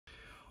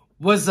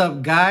What's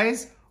up,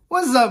 guys?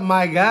 What's up,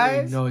 my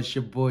guys? You know, it's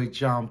your boy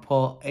John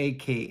Paul,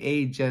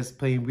 aka Just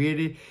Plain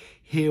Bearded,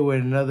 here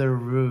with another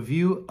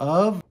review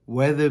of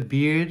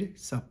WeatherBeard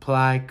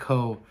Supply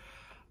Co.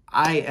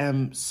 I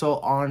am so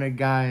honored,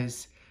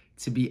 guys,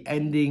 to be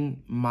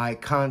ending my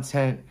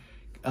content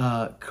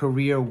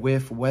career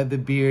with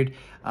WeatherBeard.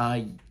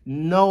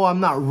 No, I'm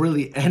not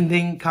really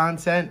ending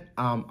content.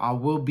 I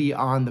will be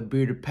on the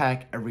Bearded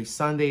Pack every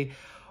Sunday,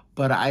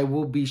 but I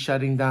will be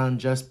shutting down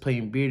Just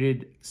Plain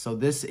Bearded. So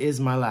this is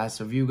my last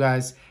review,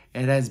 guys.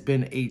 It has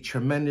been a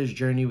tremendous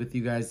journey with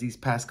you guys these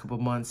past couple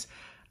months.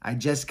 I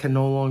just can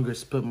no longer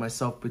split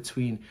myself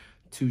between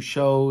two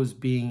shows,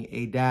 being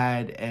a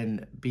dad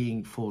and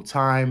being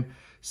full-time.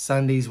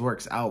 Sundays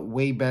works out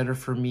way better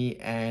for me,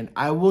 and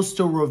I will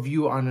still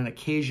review on an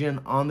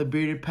occasion on the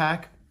Bearded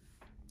Pack,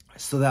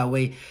 so that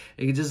way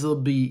it can just a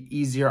little be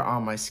easier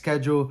on my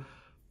schedule.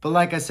 But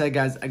like I said,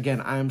 guys,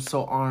 again, I am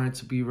so honored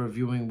to be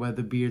reviewing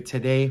WeatherBeard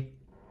today,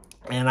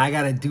 and I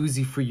got a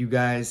doozy for you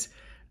guys.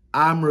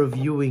 I'm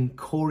reviewing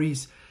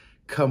Corey's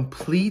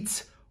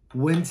complete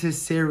winter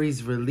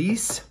series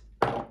release,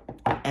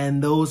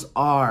 and those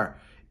are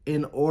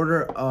in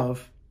order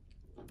of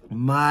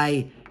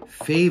my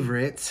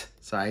favorite.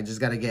 So I just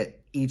got to get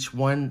each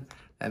one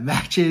that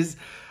matches.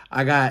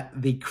 I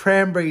got the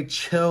cranberry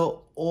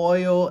chill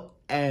oil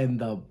and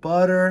the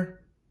butter.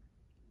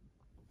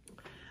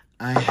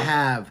 I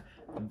have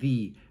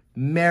the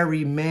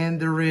Merry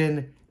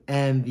Mandarin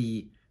and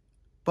the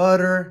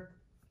butter.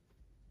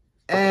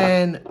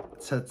 And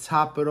to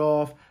top it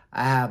off,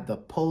 I have the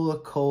Polar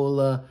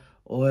Cola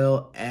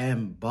oil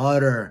and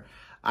butter.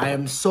 I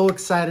am so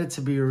excited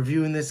to be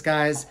reviewing this,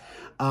 guys.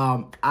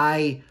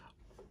 I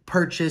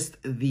purchased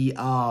the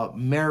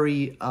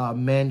Merry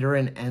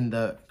Mandarin and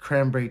the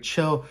Cranberry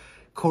Chill.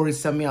 Corey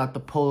sent me out the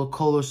Polar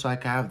Cola so I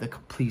can have the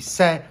complete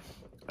set.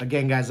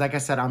 Again, guys, like I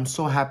said, I'm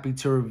so happy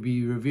to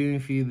be reviewing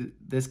for you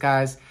this,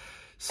 guys.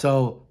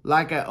 So,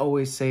 like I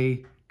always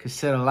say,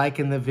 consider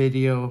liking the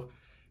video.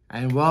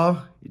 And,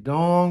 well, you no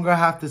longer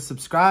have to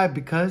subscribe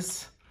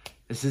because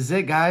this is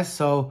it, guys.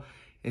 So,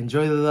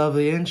 enjoy the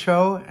lovely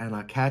intro, and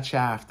I'll catch you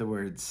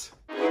afterwards.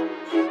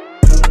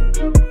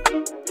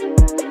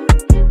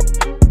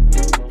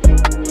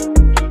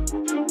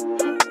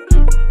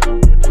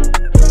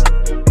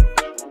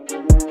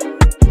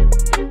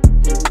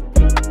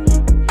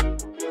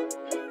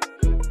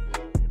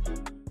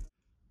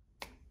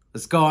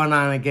 What's going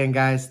on again,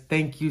 guys?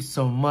 Thank you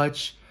so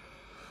much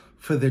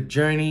for the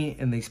journey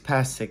in these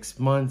past 6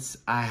 months.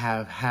 I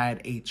have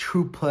had a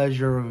true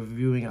pleasure of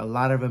reviewing a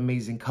lot of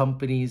amazing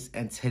companies,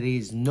 and today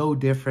is no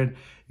different.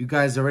 You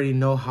guys already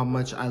know how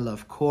much I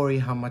love Corey,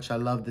 how much I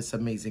love this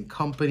amazing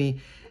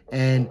company.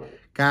 And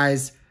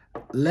guys,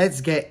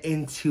 let's get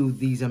into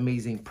these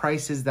amazing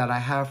prices that I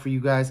have for you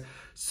guys.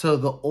 So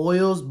the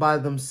oils by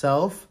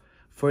themselves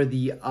for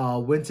the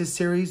winter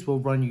series will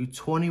run you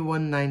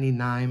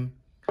 $21.99.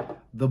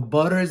 The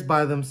butters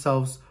by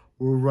themselves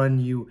will run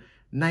you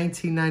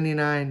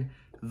 $19.99.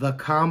 The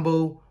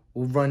combo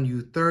will run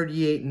you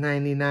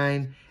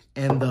 $38.99.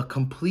 And the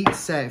complete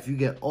set, if you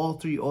get all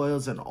three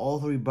oils and all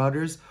three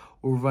butters,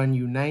 will run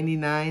you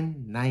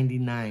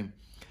 $99.99.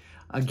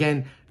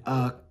 Again,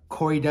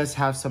 Corey does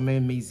have some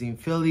amazing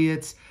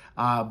affiliates.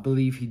 I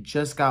believe he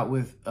just got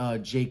with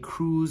J.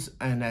 Cruz,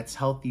 and that's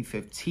Healthy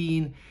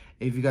 15.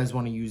 If you guys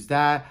want to use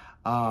that.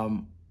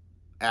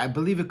 I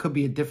believe it could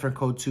be a different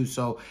code too.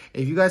 So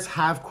if you guys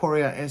have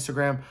Corey on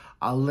Instagram,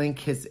 I'll link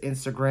his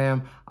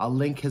Instagram. I'll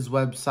link his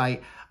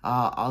website.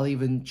 I'll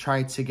even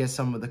try to get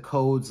some of the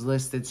codes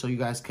listed so you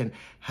guys can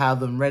have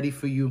them ready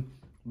for you.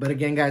 But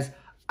again, guys,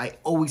 I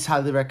always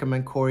highly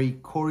recommend Corey.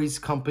 Corey's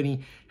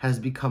company has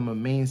become a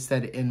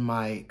mainstay in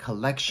my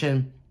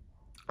collection.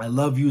 I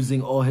love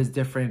using all his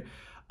different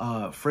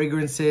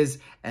fragrances,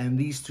 and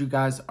these three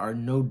guys are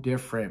no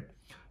different.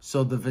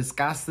 So the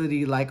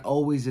viscosity, like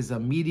always, is a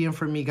medium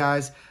for me,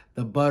 guys.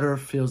 The butter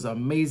feels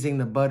amazing.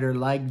 The butter,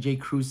 like J.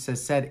 Cruz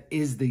has said,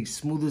 is the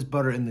smoothest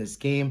butter in this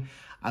game.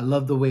 I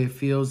love the way it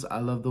feels. I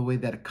love the way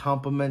that it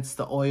complements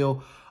the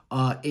oil.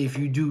 If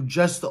you do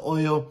just the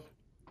oil,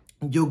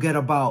 you'll get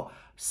about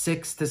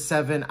 6 to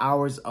 7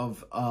 hours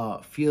of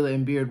feel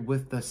and beard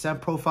with the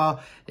scent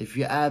profile. If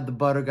you add the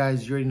butter,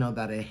 guys, you already know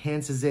that it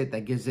enhances it.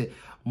 That gives it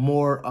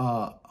more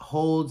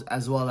holds,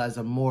 as well as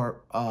a more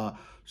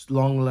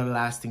longer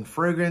lasting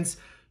fragrance.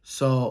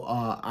 So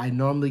I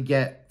normally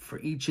get, for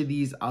each of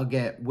these, I'll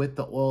get with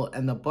the oil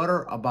and the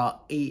butter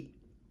about 8,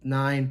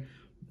 9,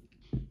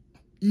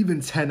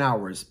 even 10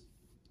 hours.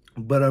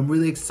 But I'm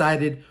really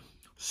excited.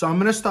 So I'm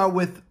gonna start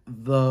with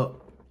the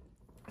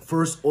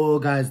first oil,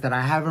 guys, that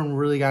I haven't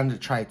really gotten to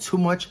try too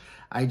much.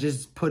 I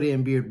just put it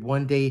in beard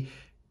one day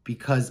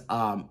because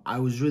I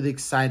was really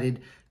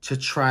excited to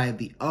try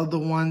the other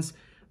ones.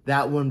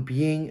 That one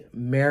being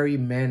Merry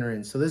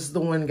Mandarin. So this is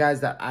the one, guys,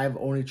 that I've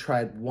only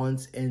tried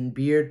once in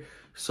beard.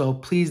 So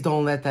please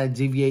don't let that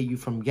deviate you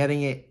from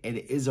getting it.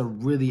 It is a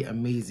really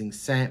amazing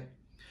scent.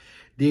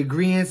 The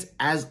ingredients,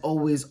 as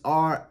always,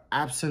 are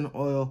absinthe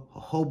oil,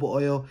 jojoba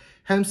oil,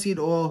 hemp seed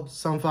oil,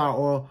 sunflower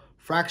oil,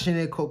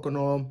 fractionated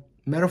coconut oil,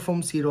 metal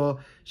foam seed oil,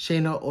 shea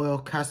nut oil,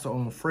 castor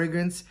oil, and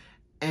fragrance.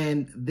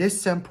 And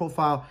this scent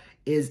profile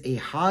is a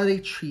holiday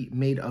treat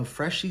made of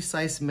freshly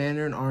sliced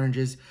mandarin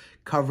oranges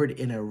covered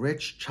in a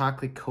rich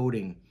chocolate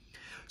coating.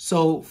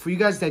 So for you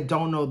guys that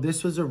don't know,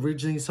 this was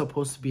originally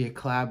supposed to be a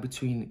collab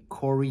between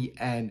Corey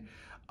and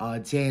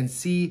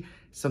JNC.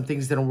 Some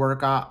things didn't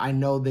work out. I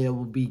know they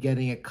will be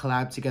getting a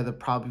collab together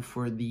probably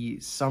for the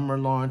summer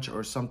launch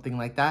or something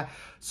like that.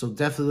 So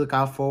definitely look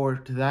out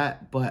forward to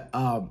that. But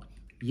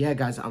yeah,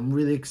 guys, I'm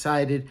really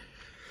excited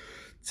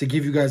to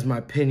give you guys my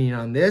opinion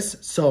on this.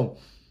 So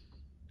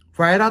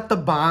right out the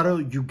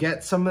bottle, you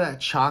get some of that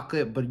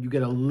chocolate, but you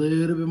get a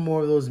little bit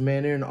more of those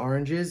mandarin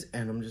oranges.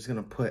 And I'm just going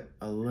to put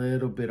a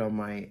little bit on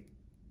my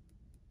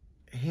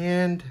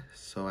hand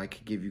so I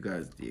can give you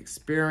guys the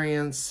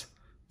experience.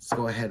 Let's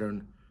go ahead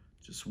and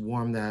just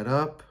warm that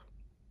up.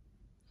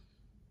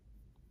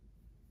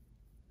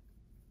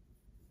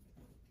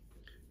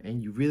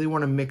 And you really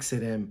want to mix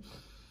it in,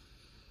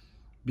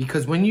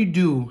 because when you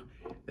do,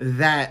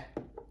 that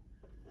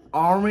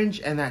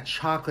orange and that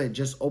chocolate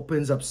just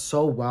opens up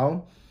so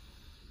well.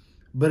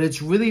 But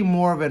it's really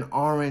more of an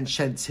orange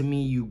scent to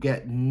me. You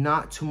get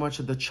not too much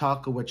of the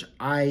chocolate, which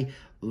I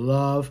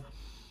love.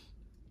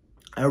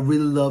 I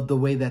really love the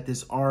way that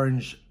this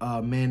orange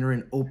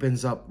mandarin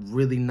opens up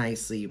really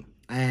nicely.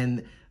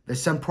 And the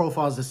scent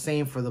profile is the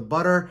same for the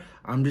butter.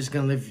 I'm just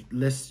going to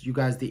list you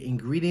guys the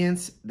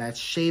ingredients. That's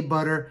shea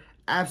butter,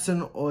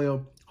 absinthe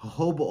oil,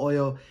 jojoba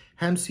oil,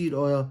 hemp seed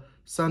oil,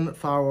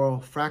 sunflower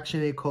oil,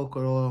 fractionated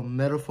coconut oil,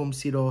 metal foam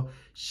seed oil,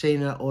 shea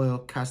nut oil,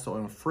 castor oil,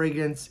 and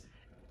fragrance.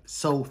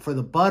 So for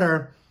the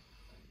butter,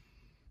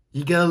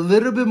 you get a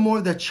little bit more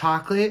of the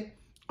chocolate.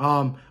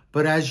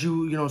 But as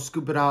you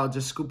scoop it out,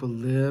 just scoop a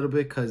little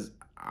bit because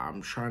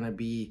I'm trying to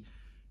be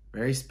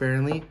very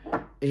sparingly.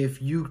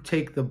 If you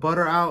take the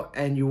butter out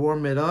and you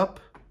warm it up,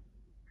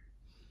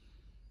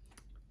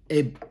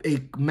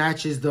 it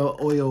matches the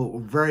oil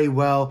very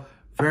well.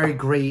 Very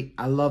great.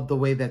 I love the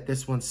way that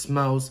this one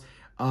smells.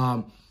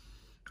 I'm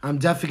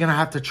definitely going to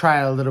have to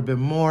try it a little bit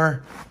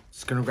more.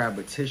 Just going to grab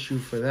a tissue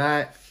for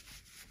that,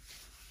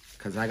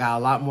 because I got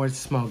a lot more to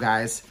smell,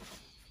 guys.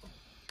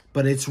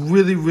 But it's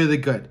really, really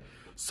good.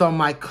 So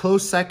my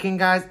close second,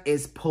 guys,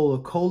 is Polar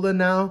Cola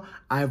now.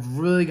 I've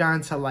really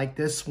gotten to like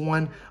this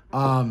one.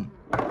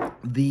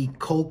 The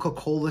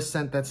Coca-Cola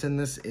scent that's in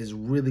this is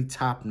really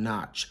top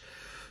notch.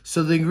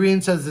 So the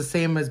ingredients are the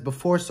same as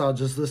before, so I'll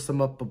just list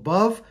them up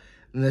above.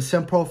 And the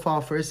scent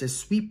profile first is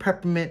sweet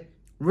peppermint,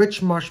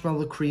 rich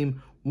marshmallow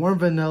cream, warm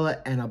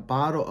vanilla, and a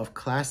bottle of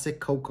classic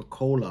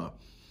Coca-Cola.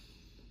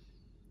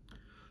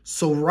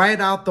 So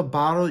right out the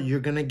bottle, you're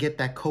going to get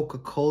that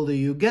Coca-Cola.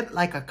 You get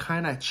like a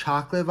kind of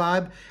chocolate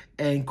vibe.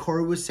 And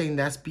Corey was saying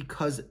that's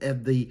because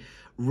of the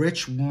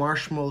rich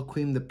marshmallow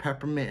cream, the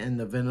peppermint, and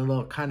the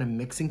vanilla kind of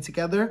mixing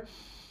together.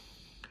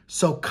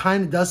 So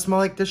kind of does smell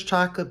like this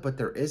chocolate, but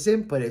there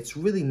isn't. But it's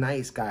really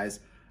nice, guys.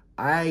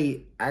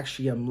 I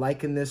actually am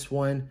liking this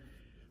one.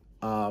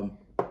 Let's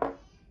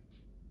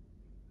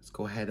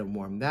go ahead and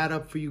warm that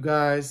up for you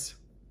guys.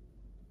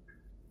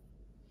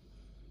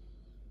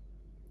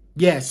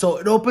 Yeah, so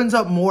it opens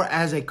up more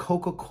as a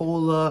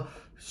Coca-Cola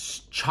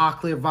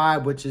chocolate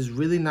vibe, which is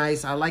really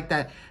nice. I like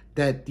that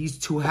these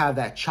two have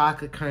that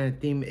chocolate kind of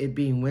theme, it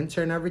being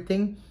winter and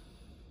everything.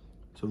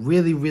 So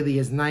really, really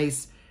is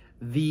nice.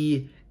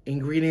 The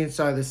ingredients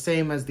are the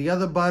same as the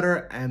other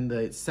butter, and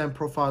the scent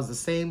profile is the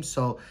same.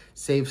 So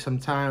save some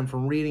time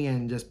from reading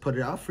and just put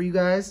it out for you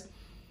guys.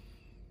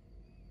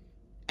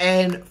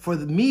 And for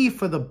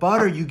the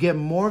butter, you get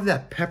more of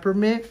that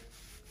peppermint,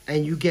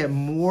 and you get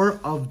more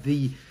of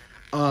the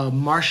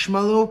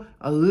marshmallow,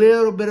 a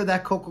little bit of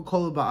that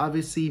Coca-Cola, but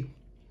obviously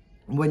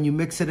when you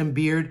mix it in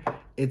Beard,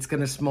 it's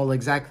gonna smell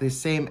exactly the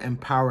same and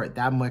power it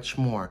that much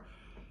more.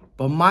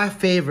 But my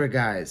favorite,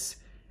 guys,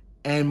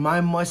 and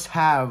my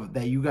must-have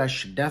that you guys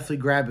should definitely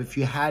grab if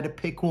you had to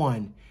pick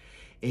one,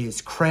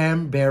 is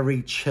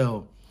Cranberry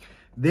Chill.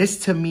 This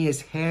to me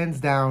is hands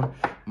down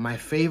my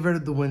favorite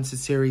of the winter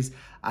series.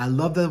 I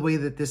love the way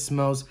that this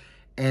smells,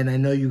 and I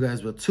know you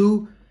guys will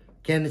too.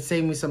 Again, to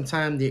save me some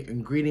time, the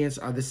ingredients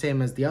are the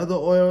same as the other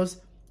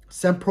oils.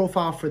 Scent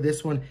profile for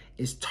this one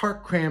is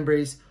tart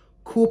cranberries,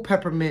 cool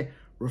peppermint,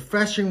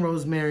 refreshing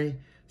rosemary,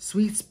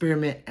 sweet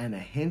spearmint, and a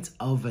hint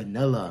of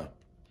vanilla.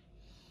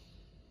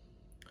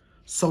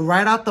 So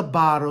right out the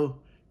bottle,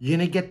 you're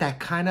going to get that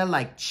kind of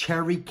like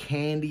cherry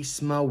candy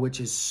smell,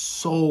 which is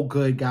so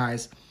good,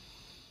 guys.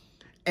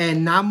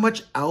 And not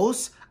much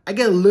else. I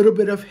get a little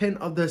bit of hint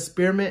of the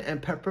spearmint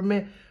and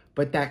peppermint,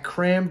 but that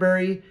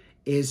cranberry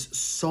is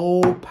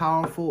so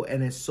powerful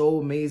and it's so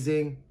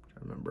amazing.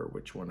 I remember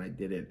which one I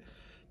didn't.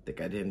 I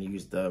think I didn't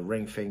use the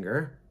ring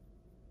finger.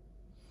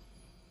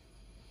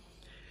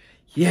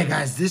 Yeah,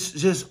 guys, this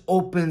just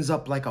opens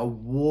up like a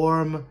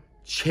warm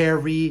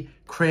cherry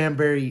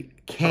cranberry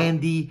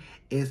candy.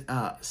 It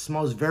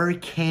smells very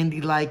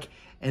candy-like,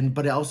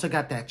 but it also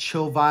got that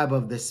chill vibe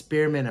of the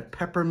spearmint and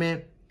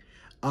peppermint.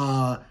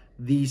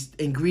 These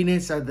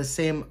ingredients are the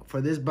same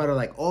for this butter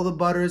like all the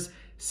butters.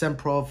 Scent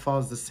profile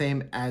is the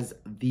same as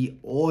the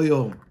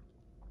oil.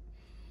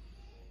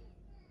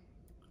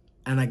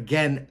 And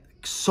again,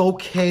 so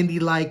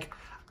candy-like.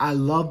 I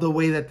love the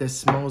way that this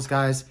smells,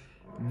 guys.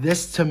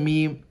 This, to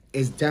me,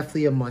 is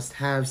definitely a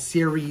must-have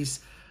series.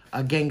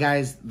 Again,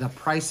 guys, the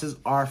prices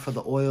are for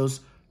the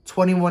oils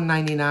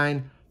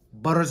 $21.99.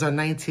 Butters are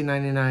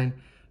 $19.99.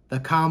 The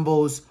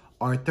combos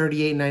are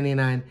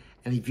 $38.99.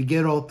 And if you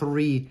get all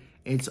three,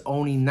 it's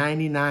only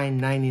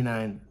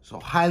 $99.99.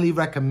 So highly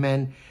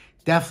recommend.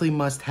 Definitely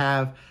must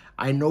have.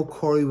 I know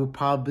Corey will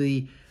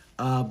probably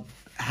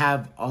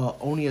have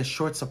only a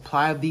short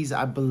supply of these.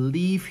 I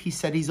believe he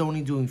said he's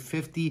only doing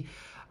 50.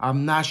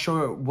 I'm not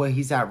sure where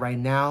he's at right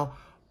now.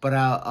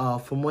 But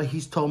from what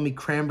he's told me,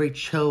 Cranberry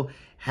Chill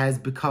has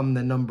become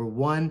the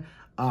 #1.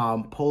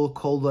 Polar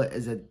Cola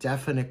is a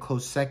definite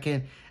close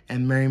second.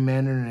 And Mary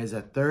Mandarin is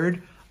a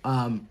third.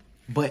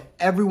 But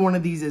every one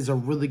of these is a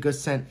really good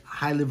scent.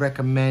 Highly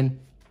recommend.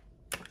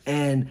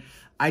 And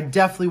I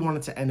definitely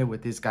wanted to end it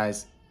with this,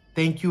 guys.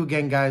 Thank you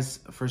again, guys,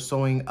 for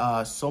showing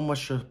so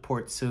much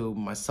support to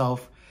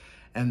myself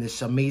and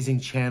this amazing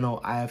channel.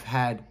 I have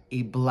had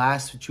a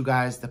blast with you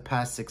guys the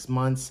past 6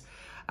 months.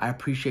 I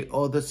appreciate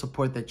all the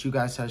support that you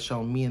guys have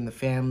shown me and the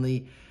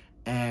family.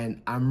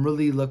 And I'm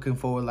really looking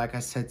forward, like I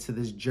said, to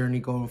this journey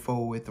going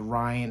forward with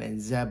Ryan and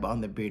Zeb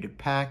on the Bearded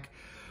Pack.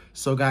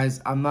 So,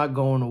 guys, I'm not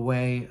going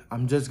away.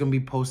 I'm just going to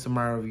be posting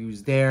my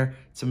reviews there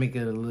to make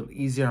it a little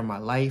easier in my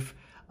life.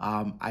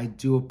 I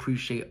do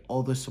appreciate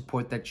all the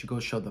support that you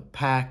go show the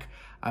pack.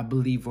 I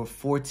believe we're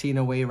 14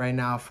 away right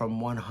now from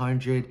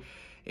 100.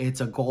 It's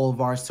a goal of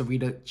ours to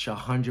reach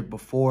 100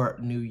 before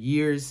New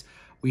Year's.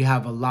 We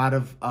have a lot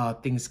of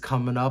things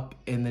coming up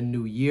in the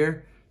new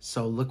year.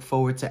 So look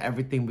forward to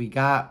everything we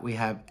got. We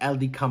have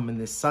Ellie coming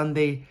this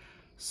Sunday.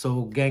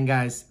 So again,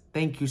 guys,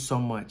 thank you so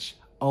much.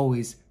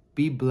 Always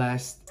be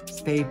blessed,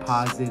 stay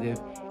positive,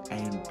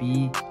 and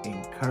be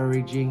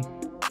encouraging.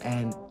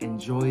 And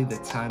enjoy the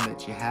time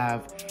that you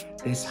have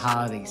this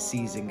holiday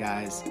season,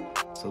 guys.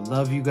 So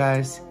love you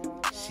guys.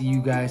 See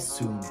you guys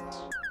soon.